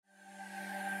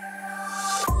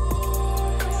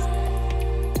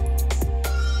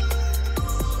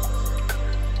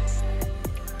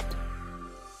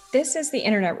This is the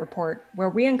Internet Report, where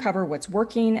we uncover what's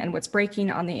working and what's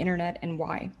breaking on the internet and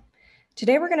why.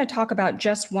 Today, we're going to talk about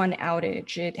just one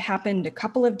outage. It happened a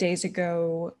couple of days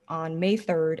ago on May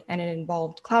 3rd, and it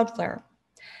involved Cloudflare.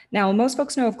 Now, most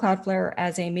folks know of Cloudflare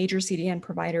as a major CDN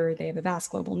provider. They have a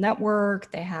vast global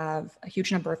network. They have a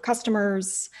huge number of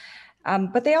customers,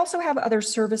 but they also have other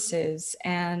services.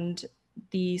 And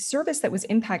the service that was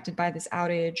impacted by this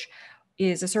outage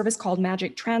is a service called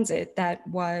Magic Transit that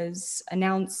was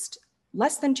announced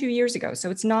less than 2 years ago.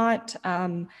 So it's not,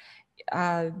 been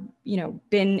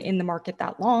in the market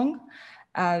that long.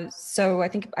 So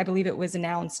I believe it was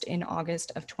announced in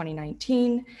August of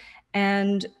 2019.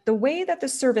 And the way that the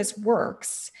service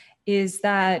works is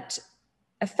that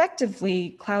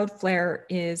effectively Cloudflare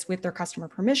is, with their customer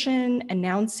permission,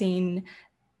 announcing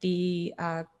the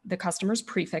customer's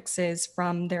prefixes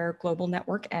from their global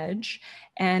network edge.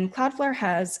 And Cloudflare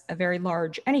has a very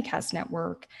large Anycast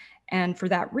network. And for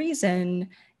that reason,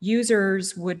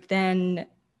 users would then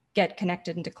get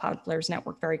connected into Cloudflare's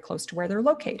network very close to where they're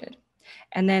located.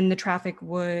 And then the traffic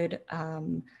would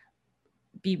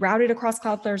be routed across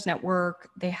Cloudflare's network.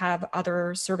 They have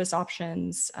other service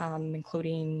options,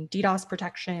 including DDoS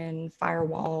protection,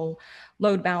 firewall,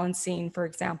 load balancing, for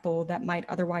example, that might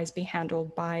otherwise be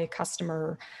handled by a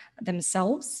customer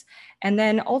themselves. And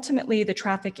then ultimately, the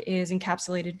traffic is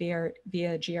encapsulated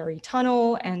via GRE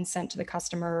tunnel and sent to the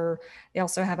customer. They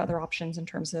also have other options in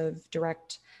terms of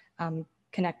direct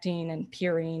connecting and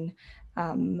peering.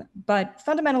 But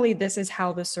fundamentally, this is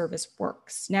how the service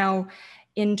works. Now,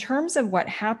 in terms of what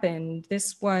happened,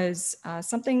 this was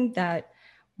something that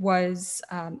was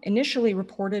initially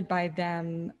reported by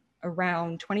them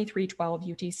around 2312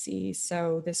 UTC.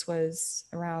 So this was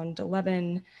around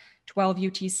 1112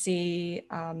 UTC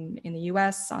in the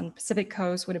US. On the Pacific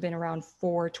Coast would have been around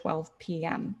 4:12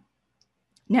 p.m.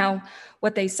 Now,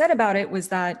 what they said about it was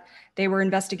that they were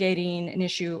investigating an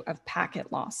issue of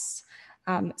packet loss.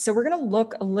 So we're going to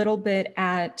look a little bit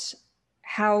at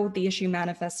how the issue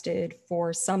manifested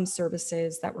for some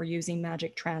services that were using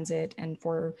Magic Transit and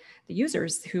for the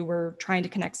users who were trying to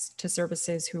connect to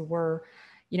services who were,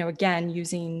 again,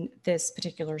 using this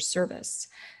particular service.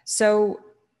 So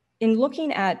in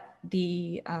looking at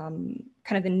the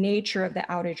kind of the nature of the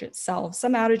outage itself,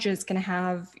 some outages can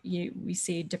have, we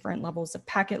see different levels of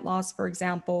packet loss, for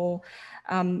example.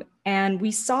 And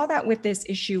we saw that with this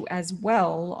issue as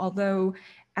well, although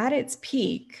at its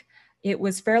peak, it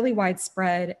was fairly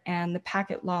widespread and the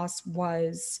packet loss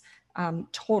was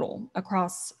total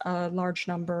across a large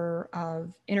number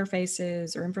of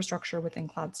interfaces or infrastructure within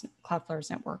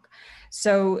Cloudflare's network.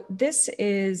 So this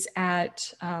is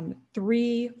at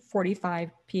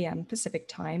 3:45 p.m. Pacific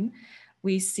time.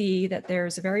 We see that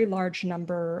there's a very large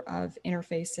number of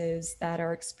interfaces that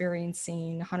are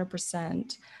experiencing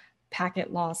 100%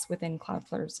 packet loss within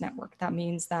Cloudflare's network. That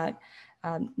means that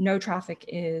no traffic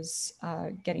is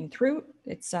getting through.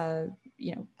 It's a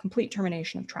complete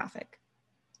termination of traffic.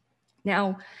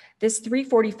 Now, this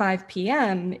 3:45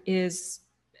 p.m. is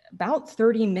about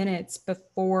 30 minutes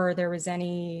before there was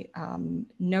any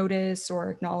notice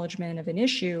or acknowledgement of an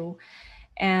issue.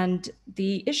 And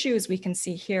the issue, as we can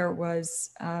see here, was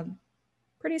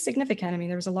pretty significant. I mean,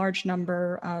 there was a large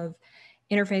number of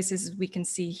interfaces, as we can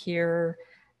see here,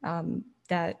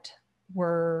 that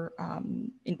were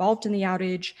involved in the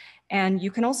outage. And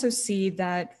you can also see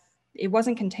that it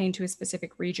wasn't contained to a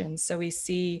specific region. So we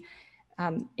see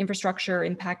infrastructure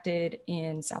impacted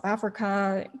in South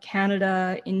Africa,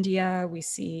 Canada, India. We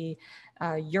see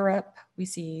Europe, we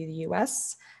see the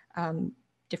US,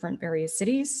 different various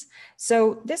cities.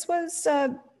 So this was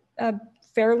a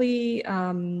fairly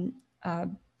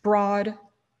broad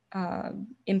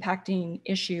impacting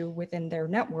issue within their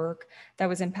network that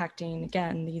was impacting,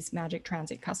 again, these Magic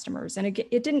Transit customers. And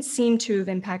it didn't seem to have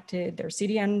impacted their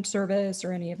CDN service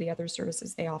or any of the other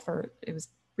services they offer. It was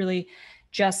really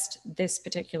just this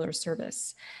particular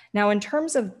service. Now, in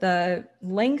terms of the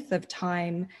length of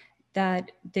time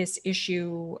that this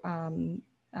issue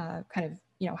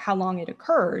how long it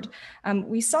occurred,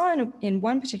 we saw in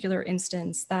one particular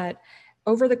instance that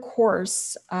over the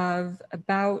course of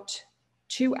about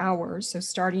 2 hours, so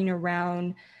starting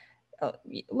around a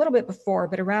little bit before,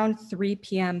 but around 3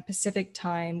 p.m. Pacific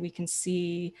time, we can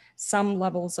see some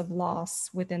levels of loss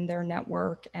within their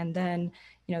network. And then,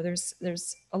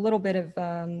 there's a little bit of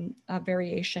a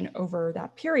variation over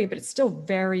that period, but it's still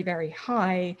very, very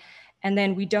high. And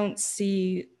then we don't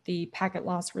see the packet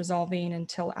loss resolving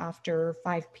until after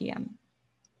 5 p.m.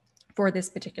 for this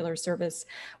particular service.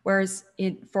 Whereas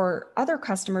for other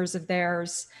customers of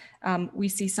theirs, we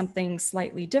see something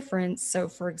slightly different. So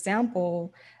for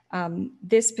example,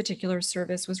 this particular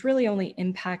service was really only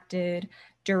impacted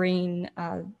during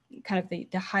kind of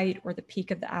the height or the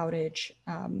peak of the outage.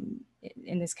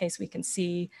 In this case, we can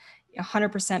see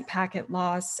 100% packet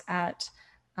loss at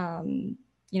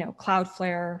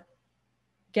Cloudflare.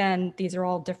 Again, these are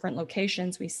all different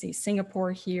locations. We see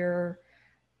Singapore here,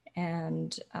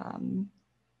 and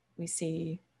we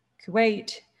see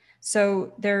Kuwait.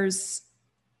 So there's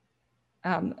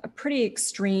a pretty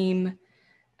extreme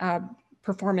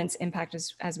performance impact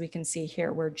as we can see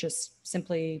here, where just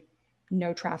simply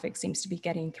no traffic seems to be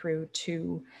getting through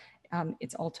to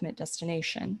its ultimate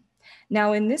destination.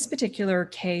 Now, in this particular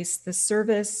case, the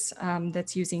service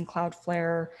that's using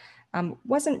Cloudflare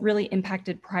wasn't really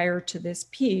impacted prior to this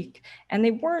peak, and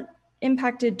they weren't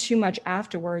impacted too much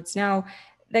afterwards. Now,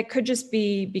 that could just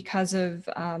be because of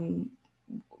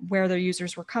where their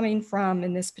users were coming from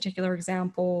in this particular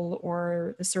example,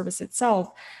 or the service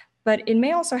itself, but it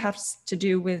may also have to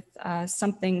do with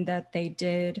something that they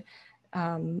did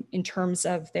in terms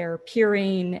of their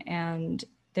peering and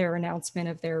their announcement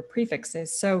of their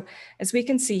prefixes. So as we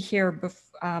can see here,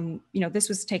 this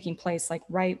was taking place like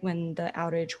right when the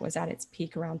outage was at its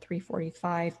peak around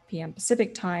 3:45 p.m.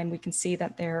 Pacific time. We can see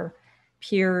that they're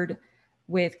peered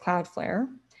with Cloudflare,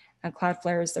 and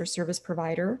Cloudflare is their service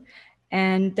provider.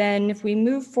 And then if we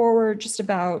move forward just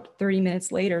about 30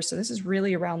 minutes later, so this is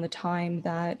really around the time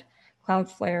that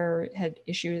Cloudflare had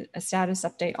issued a status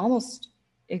update, almost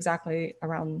exactly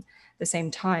around the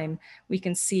same time, we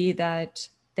can see that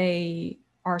they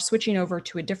are switching over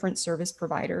to a different service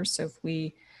provider. So if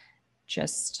we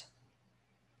just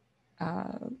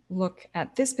look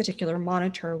at this particular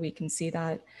monitor, we can see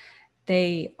that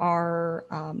they are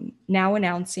now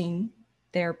announcing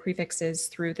their prefixes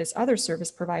through this other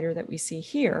service provider that we see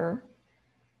here.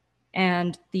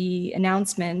 And the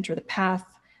announcement or the path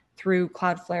through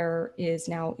Cloudflare is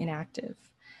now inactive.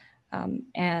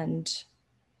 And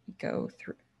go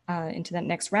through into that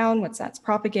next round. Once that's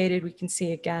propagated, we can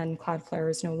see again, Cloudflare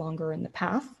is no longer in the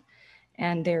path,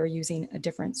 and they're using a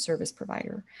different service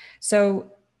provider.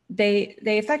 So they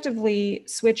effectively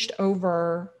switched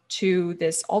over to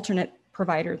this alternate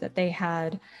provider that they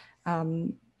had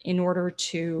in order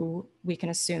to, we can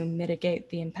assume, mitigate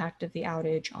the impact of the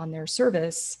outage on their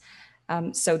service.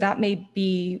 So that may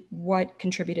be what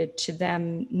contributed to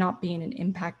them not being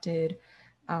impacted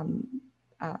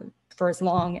for as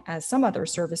long as some other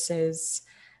services.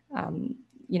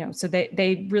 So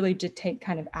they really did take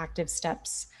kind of active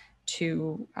steps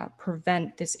to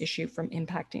prevent this issue from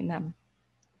impacting them.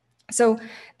 So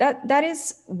that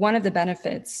is one of the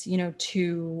benefits,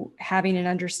 to having an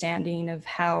understanding of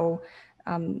how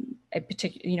a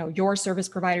particular, your service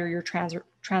provider, your transit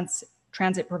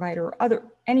provider, or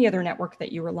any other network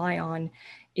that you rely on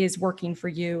is working for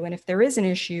you. And if there is an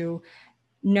issue,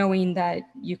 knowing that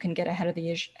you can get ahead of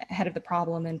the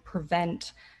problem and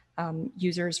prevent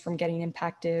users from getting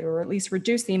impacted, or at least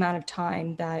reduce the amount of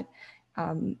time that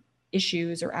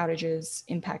issues or outages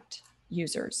impact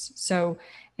users. So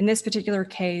in this particular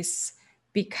case,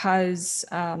 because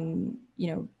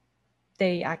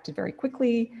they acted very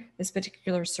quickly, this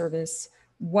particular service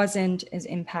wasn't as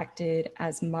impacted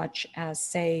as much as,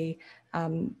 say,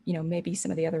 maybe some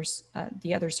of the other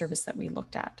service that we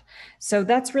looked at. So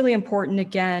that's really important.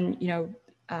 Again,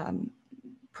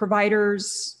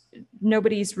 providers,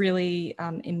 nobody's really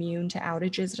immune to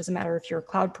outages. It doesn't matter if you're a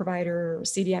cloud provider or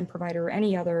CDN provider or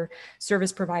any other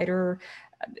service provider.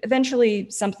 Eventually,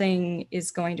 something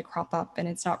is going to crop up, and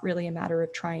it's not really a matter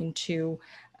of trying to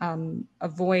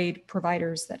avoid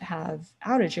providers that have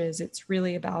outages. It's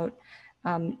really about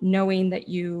knowing that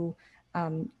you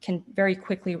can very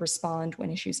quickly respond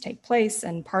when issues take place,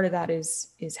 and part of that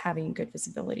is having good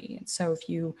visibility. And so if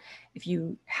you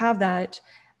have that,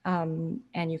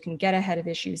 and you can get ahead of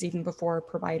issues even before a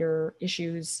provider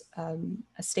issues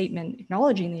a statement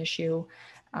acknowledging the issue,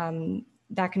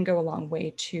 that can go a long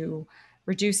way to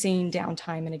reducing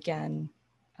downtime and, again,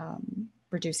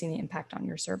 reducing the impact on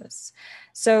your service.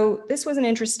 So this was an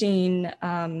interesting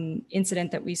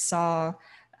incident that we saw,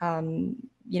 and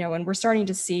we're starting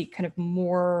to see kind of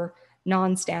more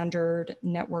non-standard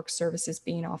network services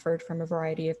being offered from a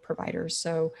variety of providers.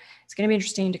 So it's going to be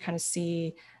interesting to kind of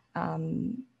see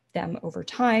them over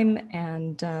time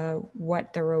and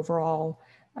what their overall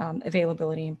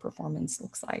availability and performance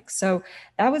looks like. So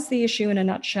that was the issue in a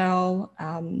nutshell.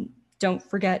 Don't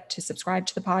forget to subscribe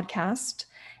to the podcast.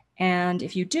 And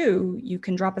if you do, you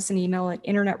can drop us an email at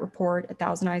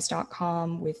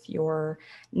internetreport@thousandeyes.com with your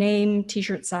name,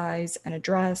 t-shirt size, and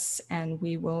address, and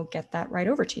we will get that right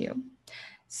over to you.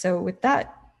 So with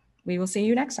that, we will see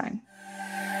you next time.